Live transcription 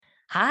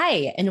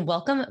Hi, and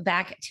welcome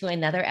back to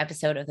another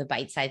episode of the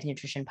Bite Size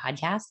Nutrition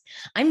Podcast.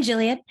 I'm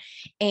Jillian,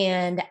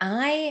 and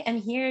I am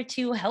here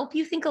to help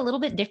you think a little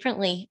bit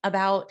differently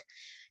about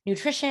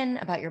nutrition,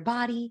 about your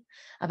body,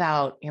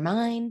 about your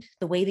mind,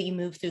 the way that you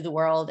move through the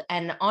world.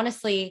 And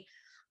honestly,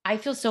 I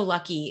feel so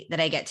lucky that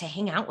I get to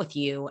hang out with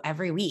you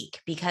every week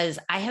because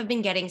I have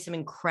been getting some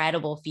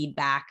incredible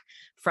feedback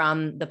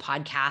from the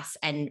podcast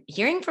and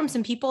hearing from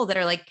some people that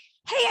are like,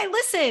 hey, I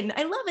listen,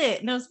 I love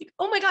it. And I was like,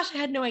 oh my gosh, I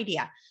had no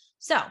idea.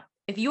 So,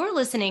 if you're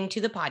listening to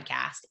the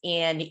podcast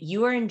and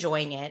you are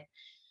enjoying it,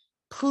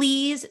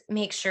 please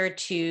make sure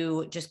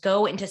to just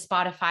go into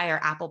Spotify or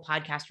Apple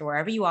Podcast or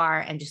wherever you are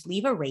and just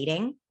leave a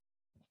rating.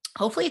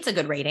 Hopefully it's a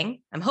good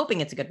rating. I'm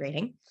hoping it's a good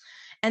rating.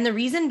 And the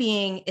reason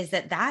being is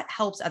that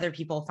helps other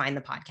people find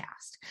the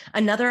podcast.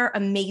 Another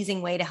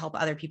amazing way to help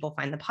other people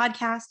find the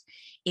podcast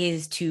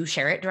is to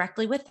share it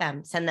directly with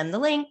them. Send them the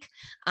link,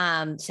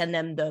 send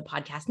them the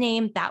podcast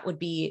name. That would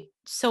be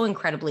so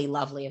incredibly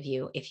lovely of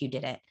you if you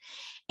did it.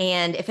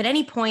 And if at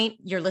any point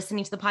you're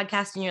listening to the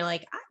podcast and you're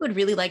like, I would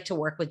really like to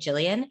work with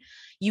Jillian,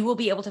 you will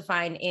be able to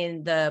find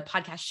in the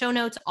podcast show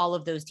notes all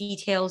of those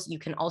details. You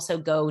can also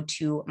go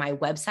to my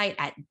website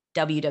at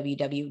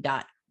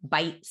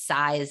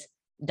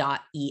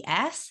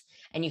www.bitesize.es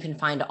and you can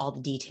find all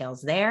the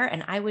details there.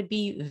 And I would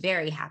be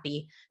very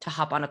happy to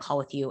hop on a call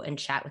with you and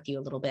chat with you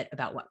a little bit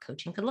about what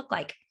coaching could look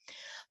like.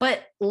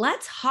 But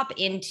let's hop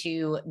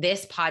into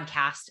this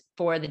podcast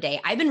for the day.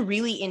 I've been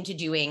really into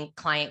doing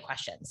client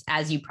questions,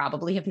 as you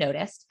probably have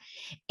noticed.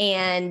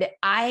 And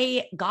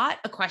I got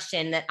a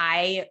question that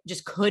I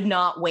just could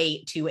not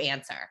wait to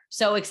answer.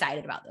 So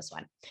excited about this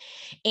one.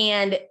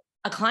 And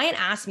a client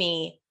asked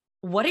me,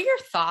 what are your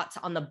thoughts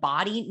on the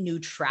body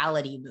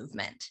neutrality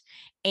movement?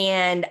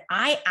 And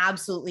I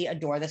absolutely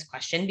adore this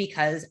question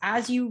because,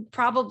 as you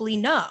probably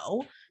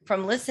know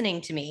from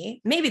listening to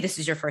me, maybe this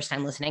is your first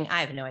time listening,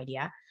 I have no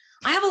idea.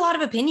 I have a lot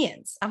of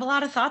opinions. I have a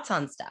lot of thoughts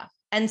on stuff.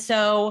 And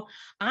so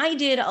I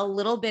did a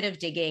little bit of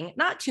digging,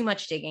 not too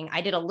much digging. I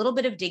did a little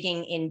bit of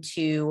digging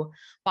into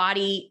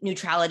body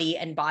neutrality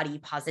and body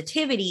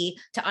positivity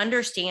to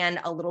understand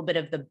a little bit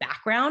of the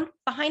background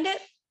behind it.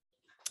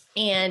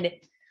 And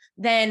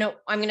then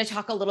I'm going to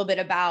talk a little bit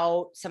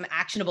about some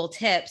actionable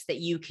tips that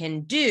you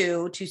can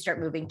do to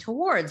start moving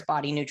towards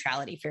body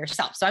neutrality for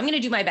yourself. So I'm going to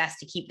do my best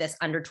to keep this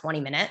under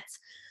 20 minutes,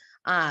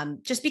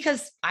 just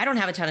because I don't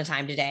have a ton of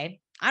time today.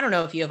 I don't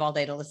know if you have all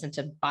day to listen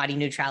to body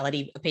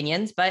neutrality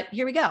opinions, but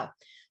here we go.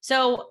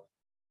 So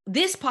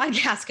this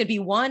podcast could be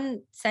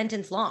one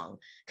sentence long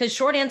because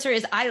short answer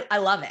is I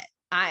love it.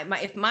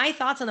 If my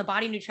thoughts on the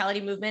body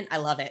neutrality movement, I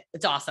love it.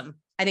 It's awesome.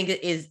 I think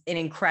it is an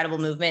incredible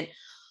movement.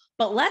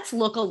 But let's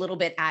look a little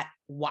bit at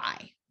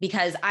why,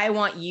 because I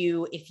want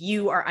you, if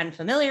you are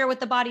unfamiliar with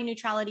the body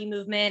neutrality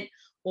movement,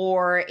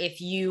 or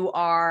if you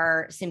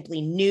are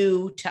simply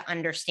new to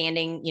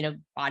understanding,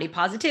 body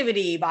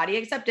positivity, body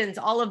acceptance,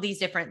 all of these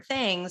different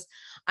things,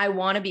 I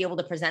want to be able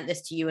to present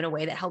this to you in a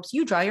way that helps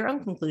you draw your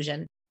own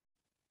conclusion.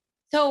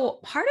 So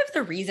part of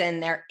the reason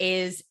there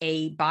is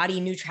a body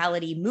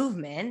neutrality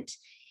movement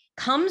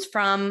comes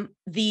from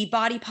the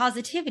body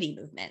positivity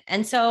movement.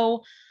 And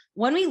so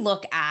when we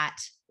look at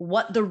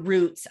what the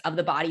roots of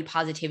the body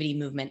positivity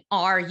movement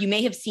are, you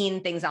may have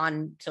seen things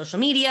on social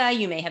media.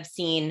 You may have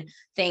seen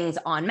things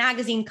on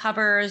magazine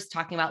covers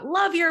talking about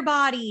love your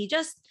body,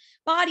 just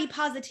body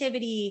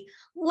positivity,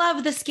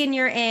 love the skin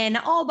you're in,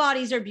 all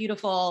bodies are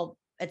beautiful,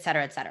 et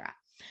cetera, et cetera.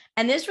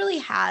 And this really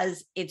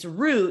has its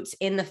roots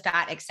in the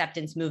fat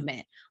acceptance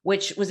movement,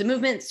 which was a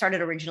movement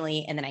started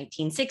originally in the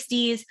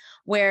 1960s,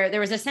 where there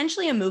was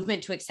essentially a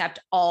movement to accept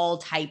all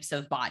types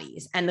of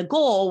bodies. And the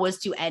goal was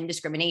to end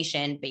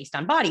discrimination based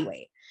on body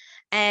weight.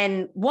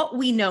 And what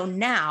we know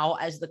now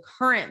as the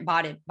current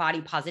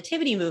body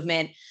positivity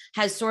movement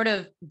has sort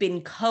of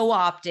been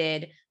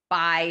co-opted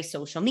by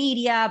social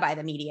media, by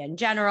the media in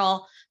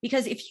general,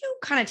 because if you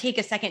kind of take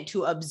a second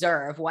to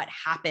observe what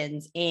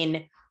happens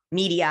in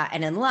media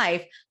and in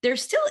life, there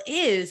still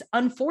is,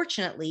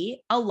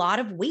 unfortunately, a lot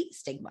of weight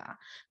stigma.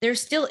 There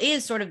still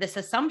is sort of this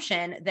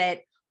assumption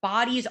that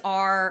bodies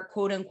are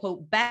quote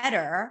unquote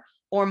better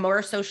or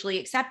more socially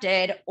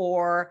accepted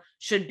or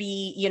should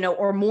be,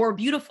 or more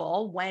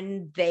beautiful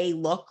when they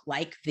look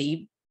like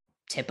the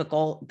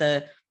typical,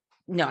 I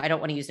don't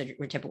want to use the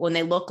word typical, when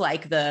they look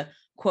like the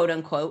quote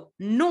unquote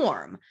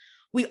norm.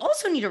 We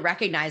also need to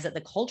recognize that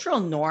the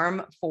cultural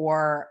norm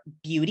for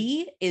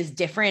beauty is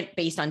different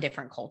based on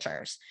different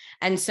cultures.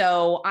 And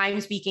so I'm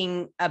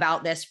speaking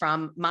about this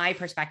from my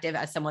perspective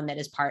as someone that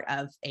is part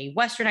of a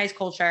westernized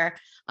culture.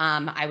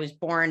 I was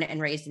born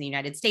and raised in the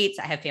United States.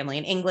 I have family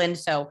in England.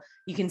 So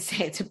you can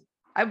say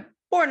I'm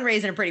born and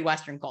raised in a pretty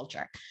Western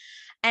culture.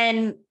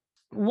 And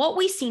what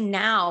we see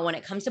now when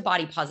it comes to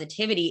body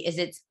positivity is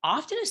it's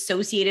often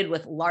associated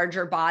with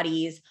larger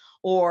bodies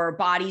or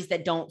bodies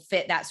that don't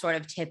fit that sort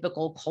of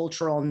typical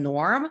cultural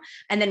norm.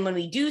 And then when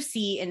we do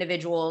see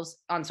individuals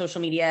on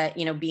social media,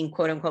 being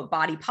quote unquote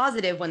body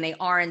positive, when they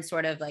are in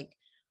sort of like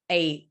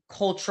a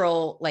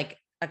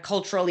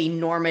culturally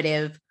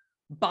normative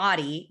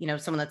body,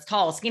 someone that's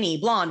tall, skinny,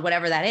 blonde,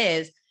 whatever that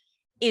is,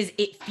 is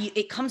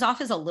it comes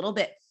off as a little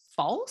bit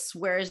false,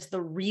 whereas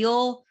the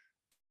real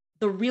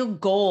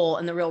goal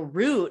and the real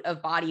root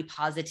of body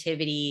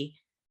positivity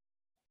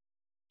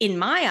in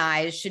my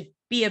eyes should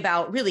be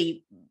about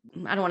really,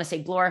 I don't want to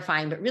say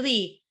glorifying, but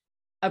really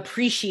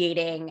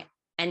appreciating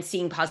and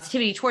seeing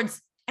positivity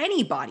towards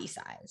any body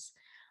size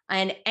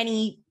and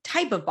any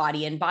type of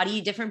body and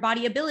different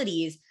body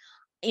abilities.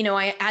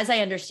 As I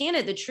understand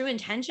it, the true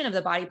intention of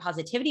the body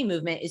positivity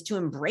movement is to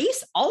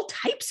embrace all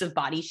types of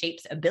body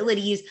shapes,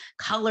 abilities,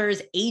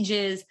 colors,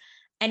 ages.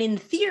 And in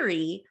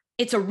theory,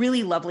 it's a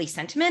really lovely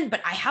sentiment,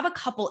 but I have a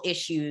couple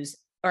issues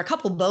or a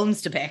couple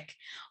bones to pick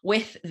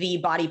with the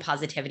body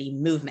positivity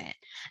movement.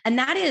 And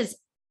that is,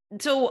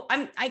 so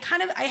I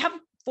have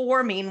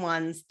four main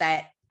ones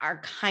that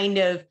are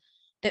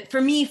that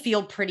for me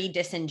feel pretty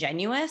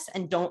disingenuous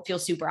and don't feel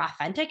super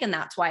authentic. And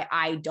that's why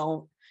I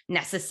don't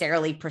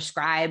necessarily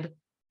subscribe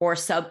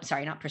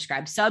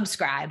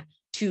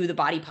to the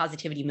body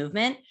positivity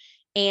movement.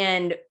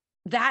 And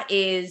that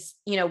is,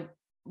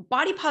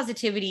 body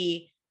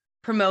positivity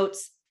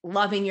promotes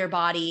loving your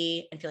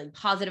body and feeling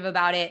positive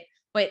about it,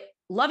 but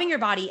loving your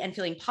body and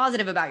feeling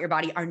positive about your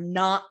body are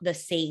not the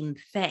same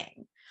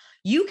thing.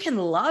 You can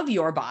love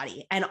your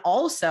body and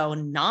also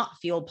not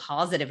feel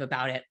positive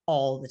about it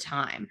all the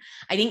time.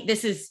 I think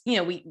this is,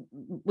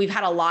 we've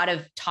had a lot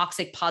of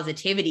toxic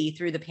positivity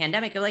through the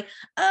pandemic. You're like,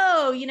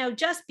 oh,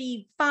 just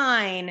be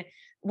fine,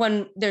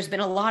 when there's been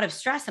a lot of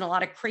stress and a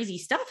lot of crazy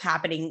stuff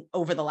happening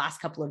over the last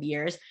couple of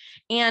years.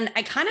 And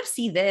I kind of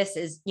see this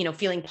as,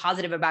 feeling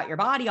positive about your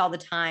body all the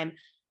time,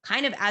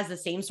 kind of as the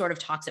same sort of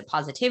toxic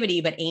positivity,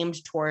 but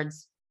aimed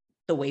towards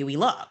the way we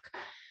look.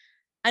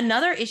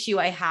 Another issue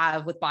I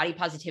have with body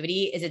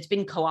positivity is it's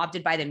been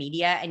co-opted by the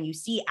media, and you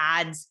see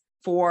ads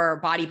for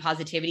body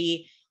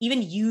positivity,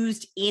 even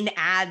used in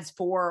ads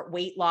for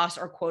weight loss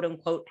or quote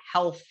unquote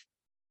health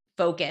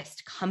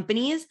focused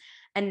companies.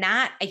 And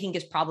that I think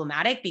is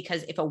problematic,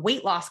 because if a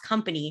weight loss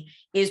company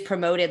is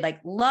promoted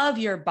like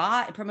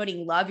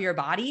promoting love your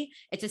body,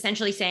 it's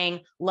essentially saying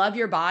love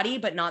your body,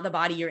 but not the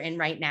body you're in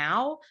right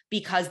now,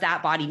 because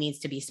that body needs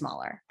to be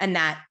smaller. And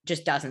that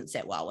just doesn't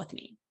sit well with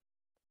me.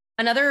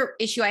 Another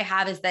issue I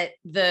have is that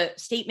the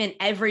statement,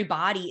 every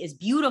body is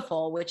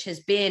beautiful, which has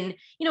been,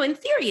 in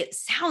theory, it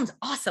sounds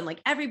awesome.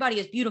 Like everybody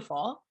is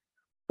beautiful,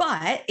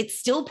 but it's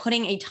still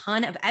putting a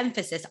ton of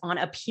emphasis on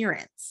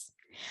appearance.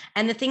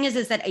 And the thing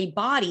is that a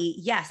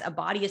body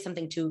is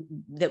something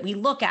that we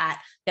look at,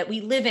 that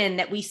we live in,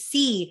 that we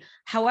see.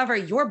 However,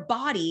 your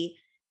body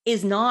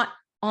is not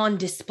on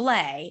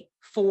display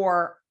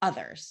for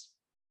others.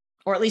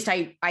 Or at least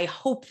I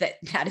hope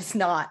that is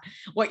not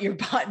what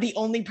the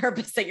only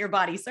purpose that your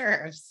body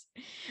serves.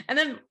 And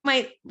then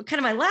my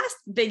last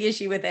big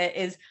issue with it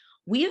is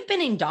we have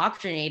been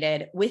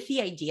indoctrinated with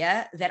the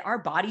idea that our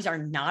bodies are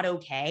not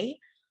okay.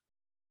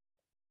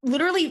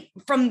 Literally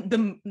from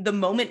the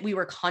moment we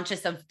were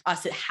conscious of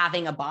us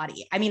having a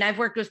body. I mean, I've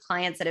worked with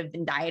clients that have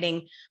been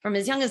dieting from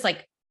as young as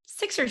like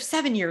 6 or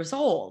 7 years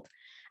old.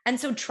 And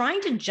so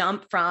trying to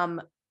jump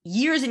from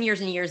years and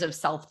years and years of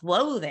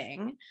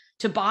self-loathing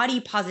to body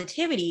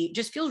positivity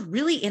just feels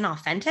really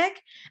inauthentic,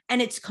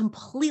 and it's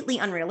completely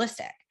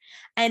unrealistic.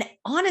 And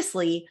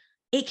honestly,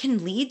 it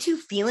can lead to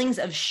feelings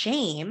of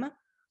shame,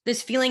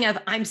 this feeling of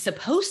I'm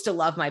supposed to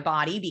love my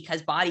body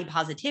because body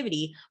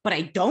positivity, but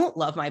I don't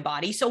love my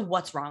body. So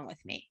what's wrong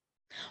with me?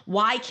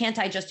 Why can't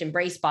I just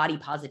embrace body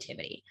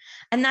positivity?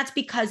 And that's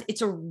because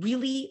it's a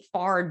really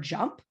far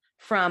jump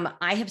from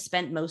I have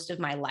spent most of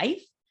my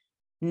life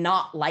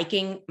not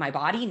liking my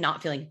body,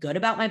 not feeling good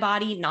about my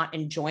body, not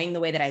enjoying the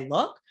way that I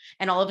look.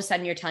 And all of a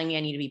sudden you're telling me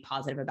I need to be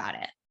positive about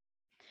it.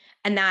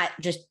 And that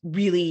just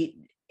really,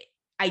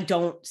 I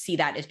don't see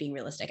that as being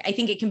realistic. I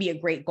think it can be a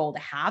great goal to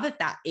have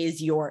if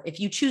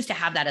you choose to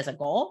have that as a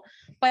goal.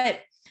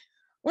 But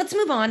let's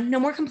move on. No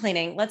more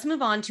complaining. Let's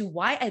move on to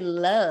why I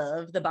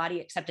love the body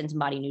acceptance and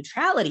body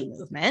neutrality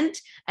movement.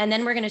 And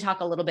then we're going to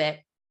talk a little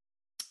bit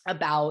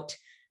about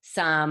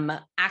some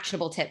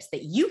actionable tips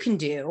that you can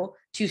do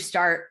to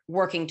start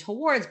working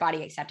towards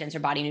body acceptance or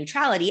body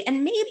neutrality,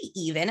 and maybe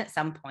even at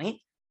some point,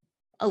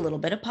 a little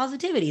bit of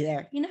positivity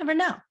there. You never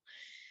know.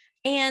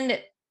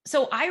 And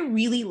so I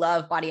really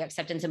love body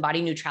acceptance and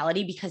body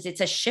neutrality because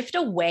it's a shift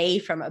away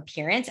from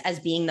appearance as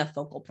being the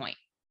focal point.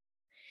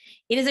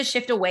 It is a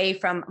shift away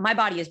from my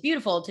body is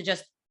beautiful to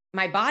just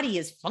my body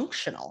is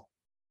functional.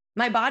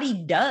 My body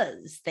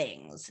does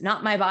things,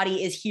 not my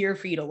body is here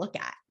for you to look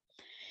at.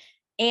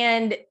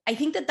 And I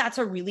think that that's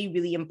a really,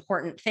 really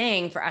important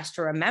thing for us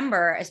to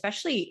remember,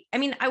 especially, I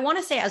mean, I want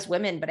to say as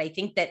women, but I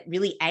think that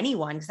really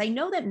anyone, because I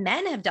know that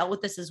men have dealt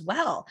with this as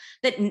well,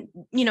 that,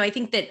 I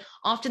think that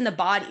often the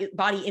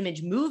body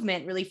image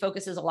movement really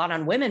focuses a lot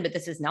on women, but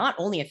this is not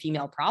only a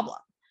female problem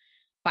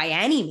by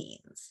any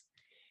means.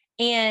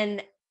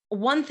 And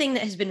one thing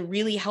that has been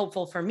really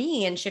helpful for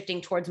me in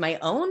shifting towards my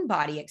own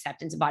body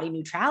acceptance and body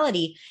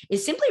neutrality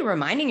is simply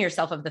reminding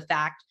yourself of the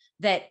fact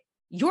that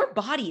your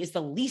body is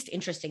the least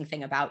interesting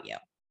thing about you.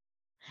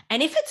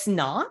 And if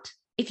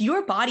if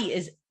your body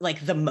is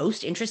like the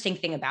most interesting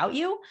thing about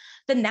you,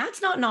 then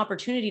that's not an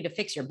opportunity to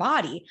fix your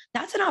body.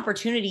 That's an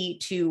opportunity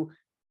to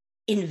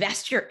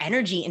invest your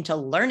energy into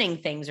learning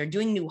things or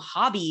doing new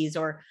hobbies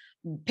or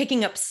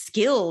picking up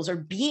skills or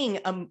being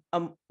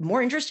a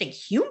more interesting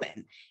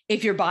human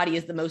if your body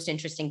is the most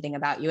interesting thing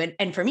about you.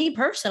 And for me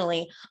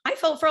personally, I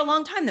felt for a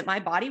long time that my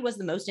body was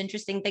the most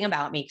interesting thing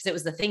about me because it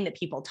was the thing that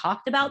people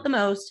talked about the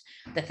most,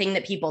 the thing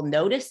that people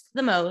noticed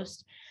the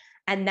most.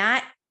 And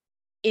that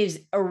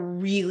is a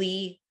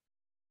really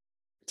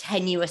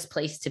tenuous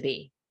place to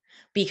be,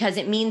 because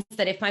it means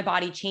that if my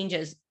body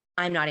changes,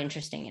 I'm not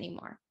interesting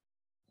anymore.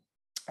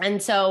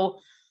 And so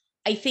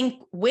I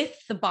think with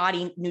the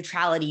body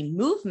neutrality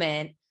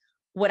movement,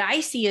 what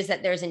I see is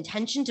that there's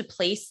intention to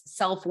place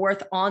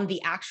self-worth on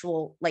the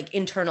actual like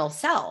internal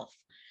self,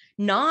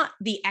 not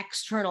the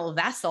external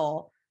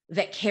vessel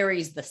that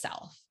carries the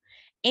self.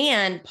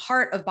 And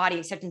part of body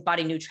acceptance,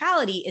 body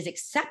neutrality is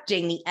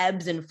accepting the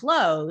ebbs and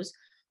flows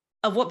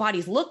of what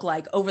bodies look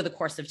like over the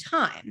course of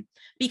time.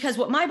 Because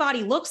what my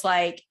body looks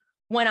like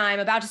when I'm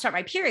about to start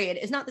my period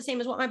is not the same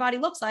as what my body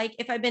looks like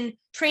if I've been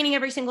training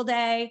every single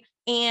day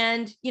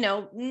and,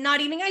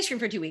 not eating ice cream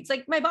for 2 weeks.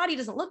 Like my body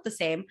doesn't look the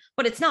same,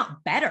 but it's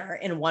not better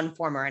in one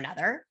form or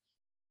another.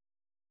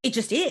 It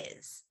just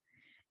is.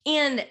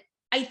 And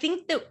I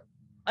think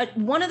that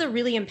one of the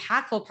really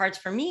impactful parts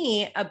for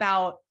me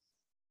about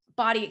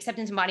body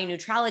acceptance and body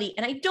neutrality,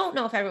 and I don't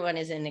know if everyone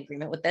is in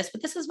agreement with this,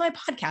 but this is my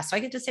podcast, so I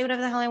get to say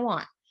whatever the hell I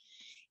want,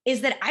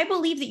 is that I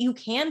believe that you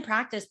can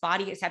practice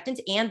body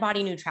acceptance and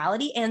body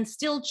neutrality and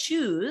still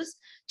choose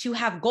to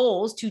have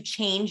goals to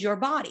change your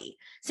body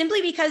simply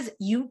because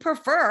you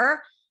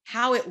prefer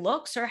how it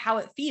looks or how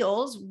it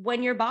feels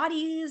when your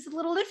body is a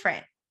little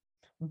different.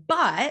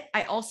 But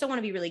I also want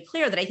to be really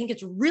clear that I think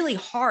it's really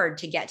hard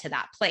to get to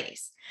that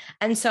place.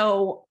 And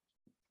so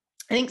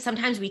I think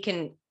sometimes we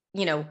can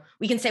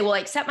say, well, I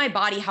accept my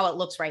body how it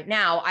looks right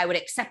now. I would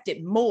accept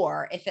it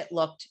more if it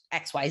looked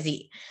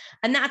XYZ.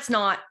 And that's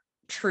not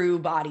true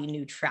body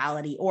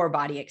neutrality or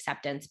body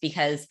acceptance,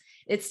 because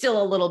it's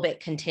still a little bit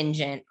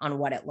contingent on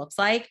what it looks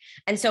like.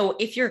 And so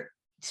if you're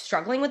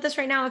struggling with this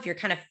right now, if you're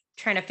kind of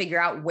trying to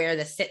figure out where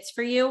this sits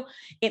for you,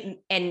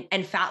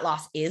 and fat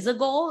loss is a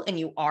goal and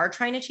you are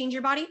trying to change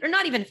your body, or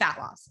not even fat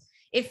loss,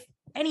 if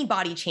any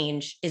body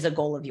change is a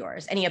goal of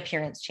yours, any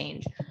appearance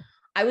change,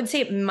 I would say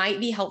it might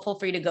be helpful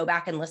for you to go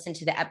back and listen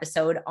to the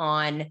episode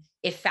on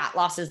if fat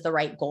loss is the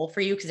right goal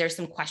for you, because there's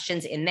some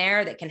questions in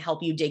there that can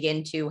help you dig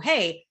into,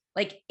 hey,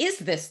 like, is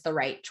this the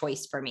right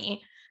choice for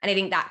me? And I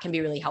think that can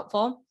be really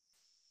helpful.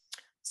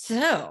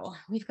 So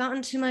we've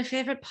gotten to my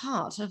favorite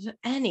part of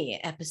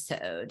any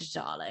episode,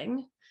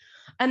 darling.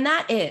 And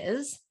that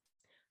is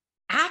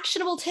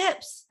actionable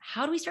tips.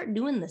 How do we start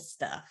doing this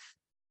stuff?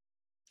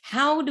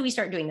 How do we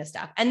start doing this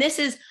stuff? And this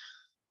is,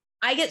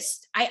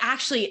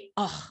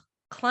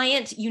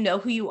 client, you know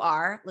who you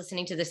are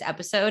listening to this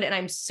episode. And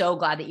I'm so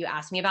glad that you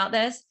asked me about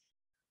this,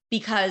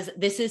 because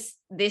this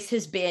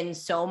has been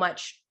so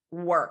much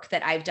work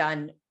that I've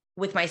done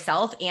with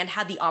myself and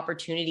had the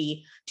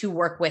opportunity to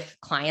work with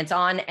clients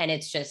on. And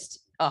it's just,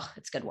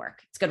 it's good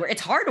work. It's good work.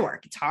 It's hard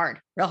work. It's hard,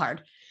 real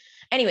hard.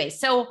 Anyway,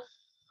 so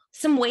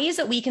some ways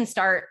that we can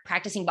start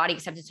practicing body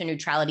acceptance and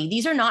neutrality.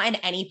 These are not in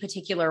any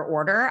particular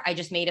order. I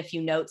just made a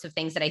few notes of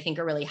things that I think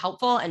are really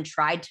helpful and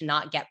tried to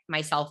not get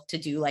myself to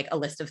do like a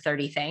list of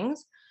 30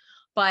 things.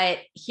 But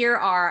here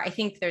are, I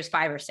think there's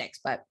 5 or 6,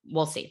 but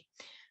we'll see.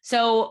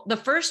 So the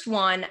first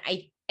one,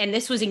 and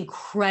this was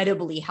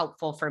incredibly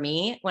helpful for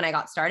me when I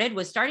got started,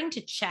 was starting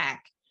to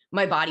check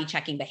my body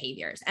checking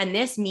behaviors. And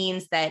this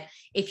means that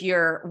if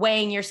you're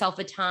weighing yourself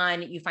a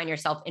ton, you find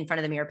yourself in front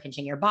of the mirror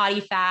pinching your body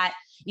fat,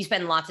 you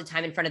spend lots of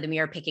time in front of the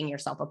mirror picking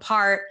yourself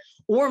apart,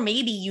 or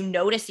maybe you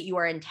notice that you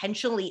are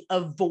intentionally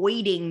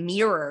avoiding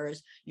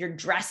mirrors. You're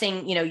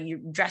dressing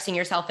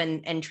yourself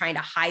and trying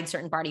to hide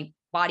certain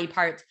body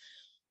parts.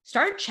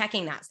 Start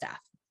checking that stuff.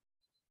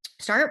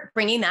 Start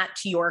bringing that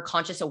to your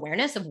conscious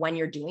awareness of when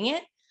you're doing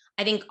it.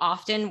 I think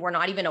often we're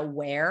not even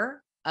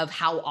aware of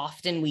how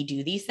often we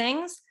do these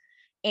things.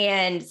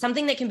 And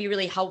something that can be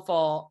really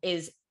helpful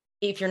is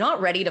if you're not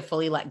ready to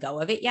fully let go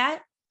of it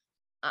yet,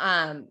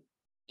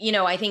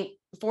 I think,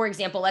 for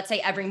example, let's say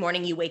every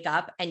morning you wake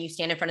up and you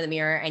stand in front of the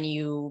mirror and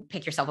you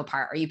pick yourself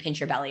apart or you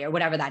pinch your belly or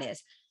whatever that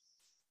is.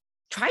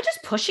 Try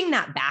just pushing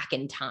that back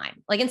in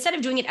time. Like instead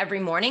of doing it every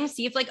morning,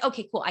 see if like,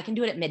 okay, cool, I can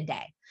do it at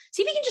midday.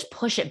 See if you can just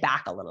push it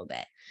back a little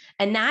bit.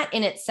 And that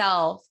in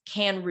itself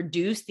can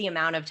reduce the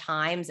amount of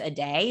times a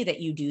day that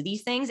you do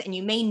these things. And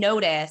you may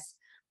notice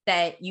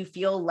that you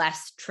feel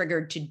less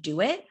triggered to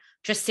do it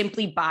just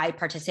simply by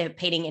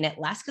participating in it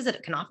less, because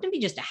it can often be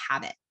just a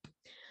habit.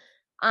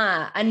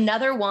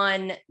 Another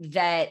one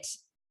that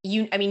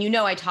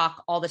I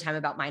talk all the time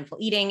about mindful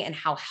eating and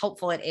how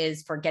helpful it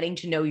is for getting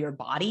to know your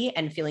body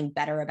and feeling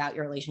better about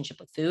your relationship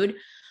with food.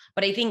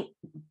 But I think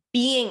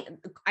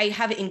I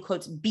have it in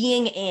quotes,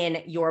 being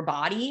in your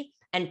body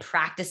and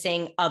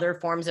practicing other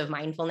forms of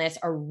mindfulness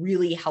are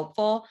really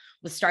helpful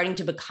with starting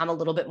to become a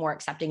little bit more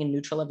accepting and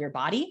neutral of your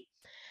body.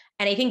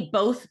 And I think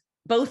both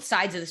both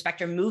sides of the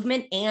spectrum,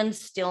 movement and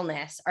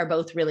stillness are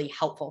both really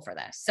helpful for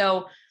this.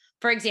 So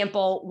for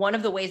example, one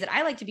of the ways that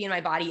I like to be in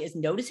my body is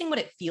noticing what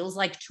it feels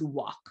like to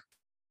walk,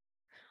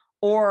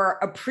 or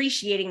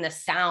appreciating the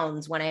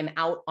sounds when I'm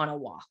out on a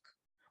walk,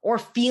 or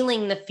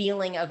feeling the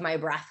feeling of my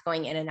breath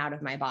going in and out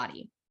of my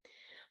body.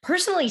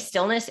 Personally,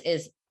 stillness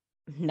is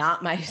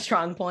not my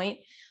strong point,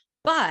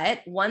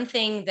 but one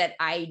thing that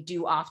I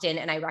do often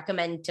and I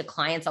recommend to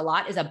clients a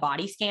lot is a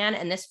body scan.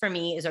 And this for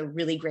me is a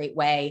really great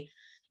way.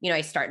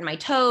 I start in my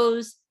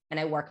toes and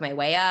I work my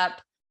way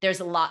up.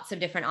 There's lots of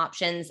different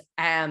options.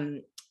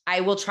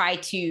 I will try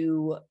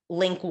to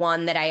link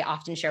one that I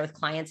often share with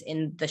clients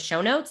in the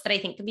show notes that I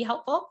think can be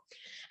helpful.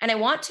 And I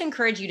want to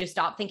encourage you to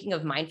stop thinking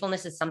of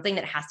mindfulness as something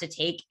that has to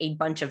take a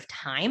bunch of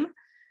time.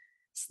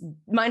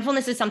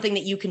 Mindfulness is something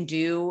that you can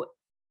do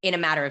in a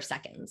matter of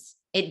seconds.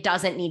 It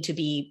doesn't need to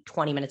be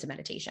 20 minutes of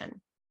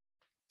meditation.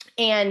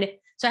 And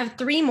so I have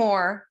 3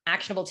 more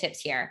actionable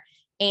tips here.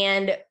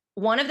 And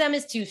one of them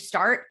is to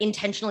start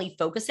intentionally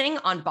focusing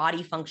on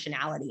body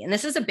functionality. And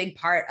this is a big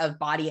part of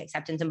body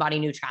acceptance and body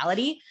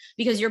neutrality,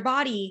 because your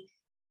body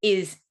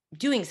is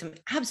doing some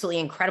absolutely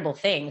incredible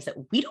things that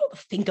we don't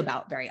think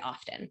about very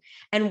often.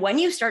 And when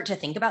you start to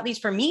think about these,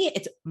 for me,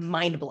 it's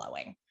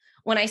mind-blowing.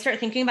 When I start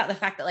thinking about the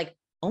fact that, like,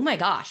 oh my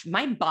gosh,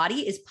 my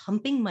body is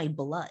pumping my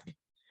blood.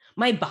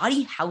 My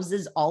body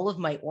houses all of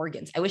my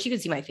organs. I wish you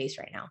could see my face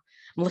right now.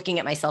 I'm looking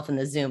at myself in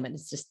the Zoom and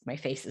it's just, my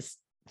face is,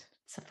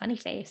 it's a funny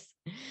face.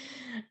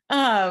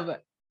 My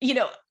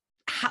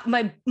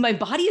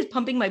body is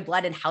pumping my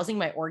blood and housing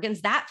my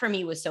organs. That for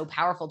me was so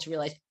powerful to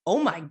realize,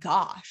 oh my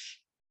gosh,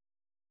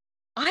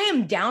 I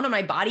am down on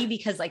my body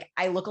because like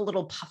I look a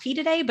little puffy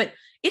today, but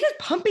it is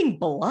pumping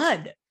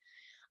blood.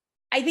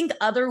 I think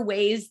other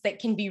ways that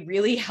can be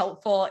really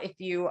helpful if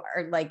you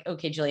are like,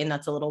 okay, Jillian,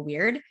 that's a little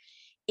weird,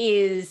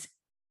 is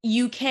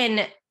you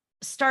can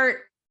start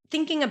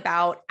thinking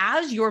about,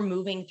 as you're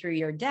moving through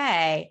your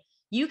day,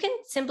 you can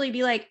simply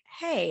be like,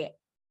 hey,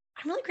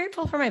 I'm really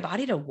grateful for my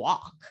body to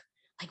walk.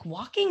 Like,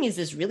 walking is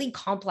this really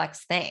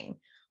complex thing.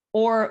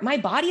 Or my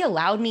body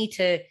allowed me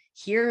to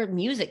hear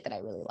music that I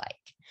really like,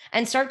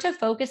 and start to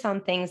focus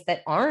on things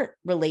that aren't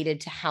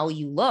related to how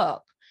you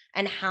look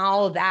and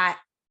how that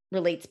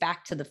relates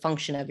back to the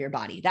function of your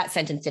body. That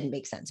sentence didn't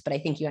make sense, but I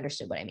think you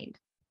understood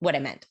what I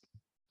meant.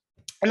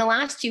 And the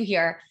last 2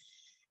 here,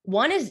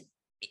 one is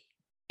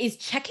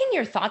checking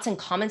your thoughts and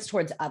comments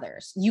towards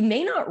others. You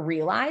may not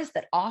realize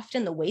that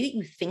often the way that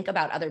you think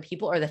about other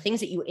people, or the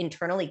things that you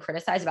internally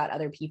criticize about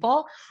other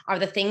people, are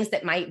the things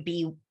that might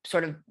be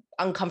sort of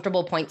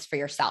uncomfortable points for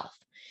yourself.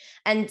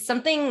 And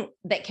something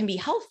that can be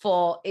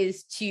helpful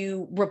is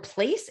to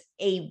replace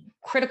a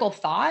critical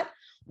thought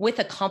with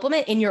a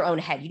compliment in your own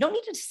head. You don't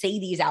need to say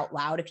these out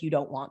loud if you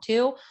don't want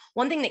to.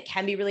 One thing that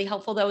can be really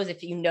helpful, though, is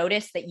if you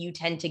notice that you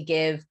tend to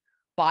give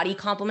body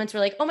compliments, or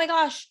like, oh my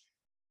gosh,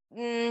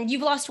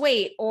 you've lost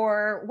weight,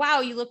 or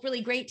wow, you look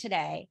really great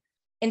today.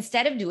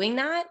 Instead of doing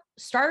that,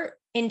 start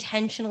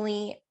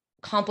intentionally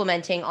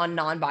complimenting on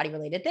non-body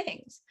related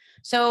things.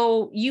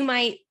 So you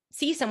might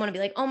see someone and be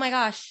like, oh my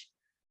gosh,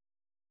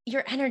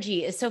 your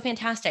energy is so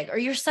fantastic, or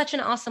you're such an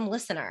awesome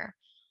listener.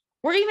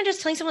 Or even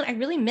just telling someone, I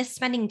really miss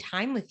spending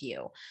time with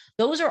you.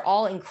 Those are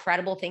all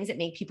incredible things that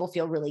make people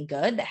feel really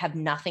good, that have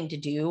nothing to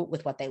do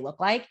with what they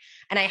look like.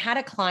 And I had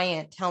a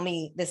client tell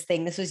me this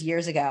thing, this was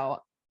years ago.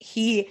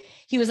 He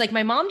was like,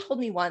 my mom told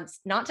me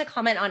once not to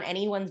comment on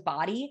anyone's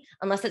body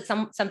unless it's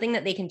something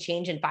that they can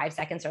change in 5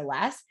 seconds or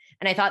less.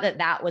 And I thought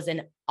that was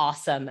an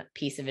awesome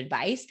piece of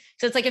advice.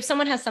 So it's like, if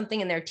someone has something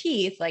in their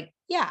teeth, like,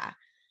 yeah,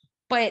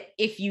 but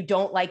if you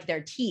don't like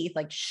their teeth,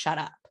 like, shut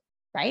up,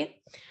 right?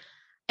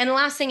 And the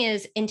last thing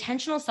is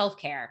intentional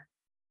self-care.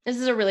 This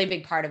is a really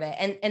big part of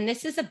it. And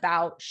this is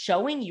about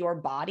showing your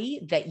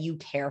body that you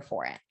care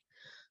for it.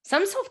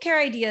 Some self-care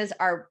ideas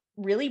are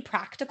really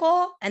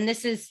practical. And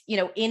this is,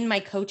 in my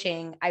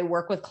coaching, I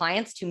work with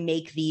clients to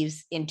make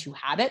these into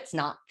habits,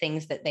 not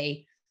things that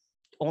they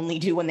only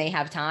do when they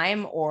have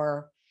time,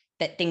 or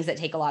that things that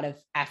take a lot of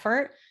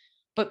effort,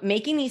 but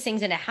making these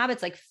things into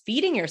habits, like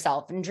feeding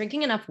yourself and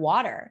drinking enough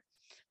water.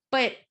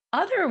 But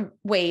other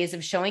ways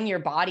of showing your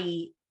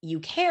body you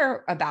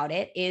care about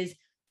it is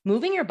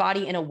moving your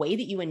body in a way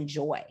that you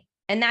enjoy.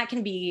 And that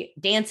can be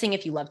dancing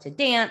if you love to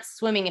dance,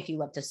 swimming if you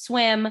love to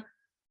swim,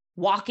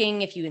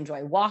 walking if you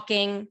enjoy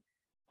walking.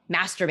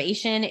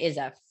 Masturbation is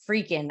a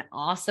freaking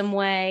awesome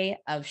way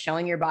of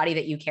showing your body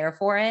that you care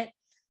for it.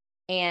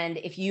 And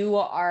if you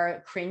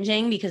are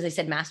cringing because I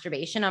said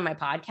masturbation on my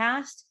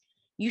podcast,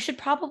 you should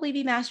probably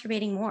be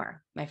masturbating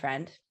more, my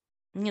friend.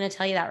 I'm going to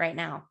tell you that right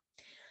now.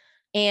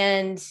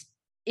 And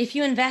if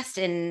you invest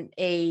in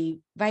a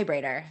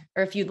vibrator,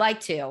 or if you'd like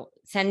to,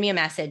 send me a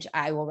message.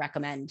 I will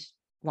recommend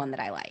one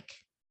that I like,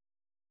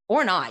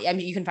 or not. I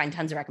mean, you can find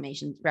tons of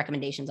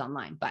recommendations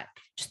online, but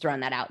just throwing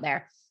that out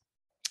there.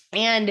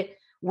 And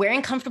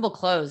wearing comfortable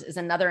clothes is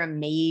another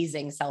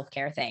amazing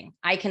self-care thing.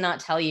 I cannot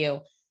tell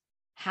you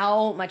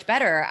how much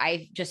better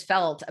I just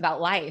felt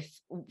about life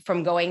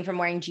from going from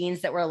wearing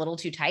jeans that were a little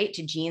too tight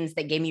to jeans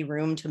that gave me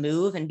room to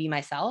move and be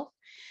myself.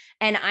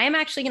 And I'm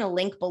actually going to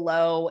link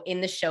below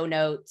in the show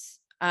notes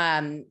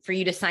for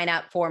you to sign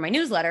up for my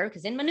newsletter,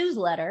 because in my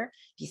newsletter,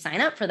 if you sign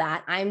up for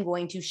that, I'm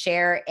going to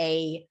share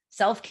a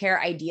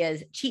self-care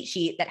ideas cheat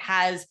sheet that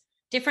has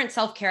different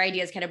self-care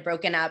ideas kind of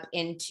broken up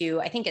into,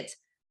 I think it's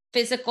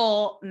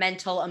physical,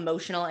 mental,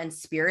 emotional, and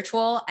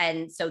spiritual.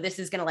 And so this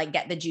is going to like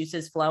get the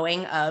juices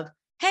flowing of,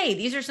 hey,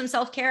 these are some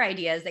self-care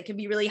ideas that could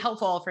be really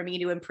helpful for me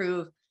to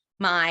improve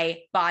my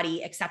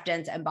body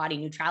acceptance and body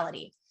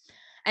neutrality.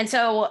 And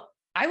so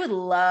I would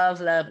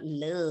love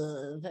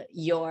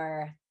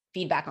your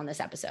feedback on this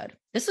episode.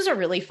 This was a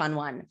really fun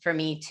one for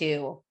me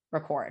to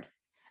record.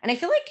 And I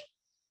feel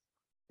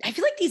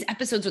like these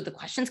episodes with the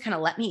questions kind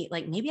of let me,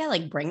 like, maybe I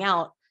like bring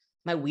out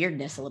my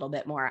weirdness a little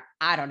bit more.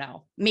 I don't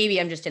know. Maybe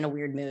I'm just in a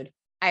weird mood.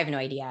 I have no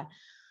idea.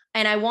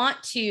 And I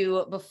want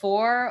to,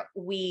 before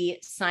we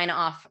sign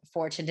off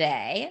for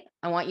today,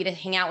 I want you to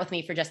hang out with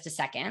me for just a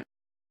second.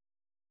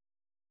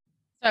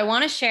 So I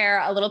want to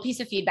share a little piece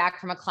of feedback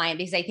from a client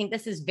because I think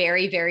this is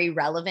very, very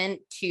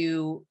relevant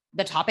to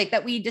the topic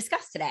that we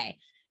discussed today.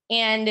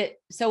 And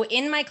so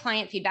in my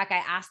client feedback, I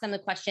asked them the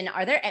question,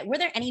 were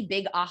there any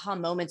big aha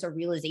moments or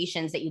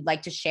realizations that you'd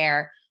like to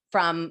share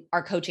from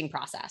our coaching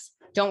process?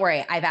 Don't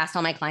worry, I've asked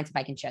all my clients if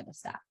I can share this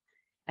stuff.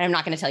 And I'm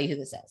not going to tell you who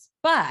this is,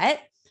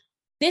 but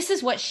this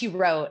is what she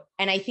wrote.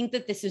 And I think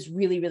that this is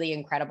really, really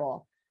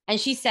incredible. And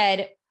she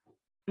said,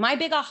 my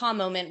big aha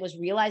moment was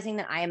realizing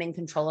that I am in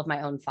control of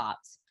my own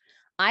thoughts.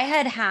 I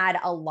had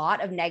a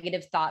lot of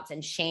negative thoughts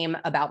and shame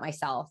about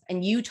myself.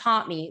 And you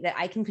taught me that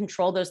I can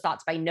control those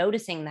thoughts by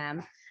noticing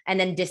them and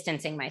then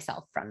distancing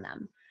myself from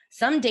them.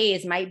 Some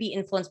days might be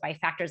influenced by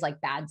factors like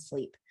bad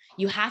sleep.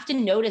 You have to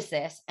notice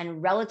this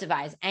and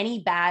relativize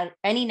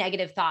any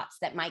negative thoughts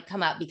that might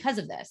come up because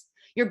of this.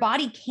 Your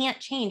body can't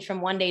change from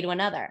one day to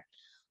another.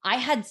 I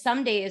had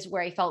some days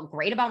where I felt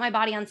great about my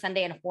body on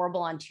Sunday and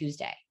horrible on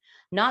Tuesday.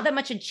 Not that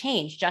much had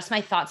changed, just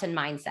my thoughts and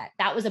mindset.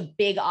 That was a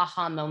big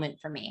aha moment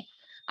for me.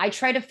 I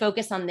try to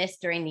focus on this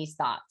during these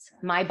thoughts.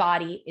 My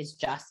body is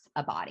just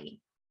a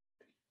body.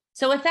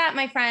 So with that,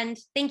 my friend,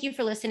 thank you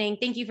for listening.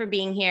 Thank you for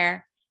being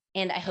here.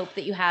 And I hope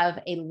that you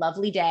have a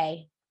lovely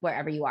day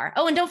wherever you are.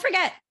 Oh, and don't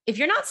forget, if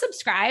you're not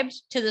subscribed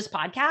to this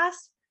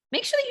podcast,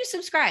 make sure that you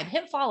subscribe,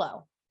 hit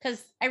follow,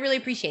 because I really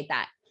appreciate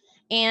that.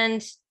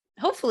 And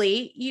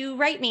hopefully you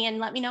write me and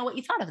let me know what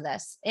you thought of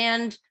this.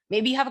 And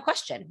maybe you have a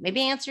question.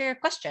 Maybe answer your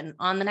question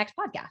on the next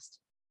podcast.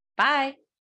 Bye.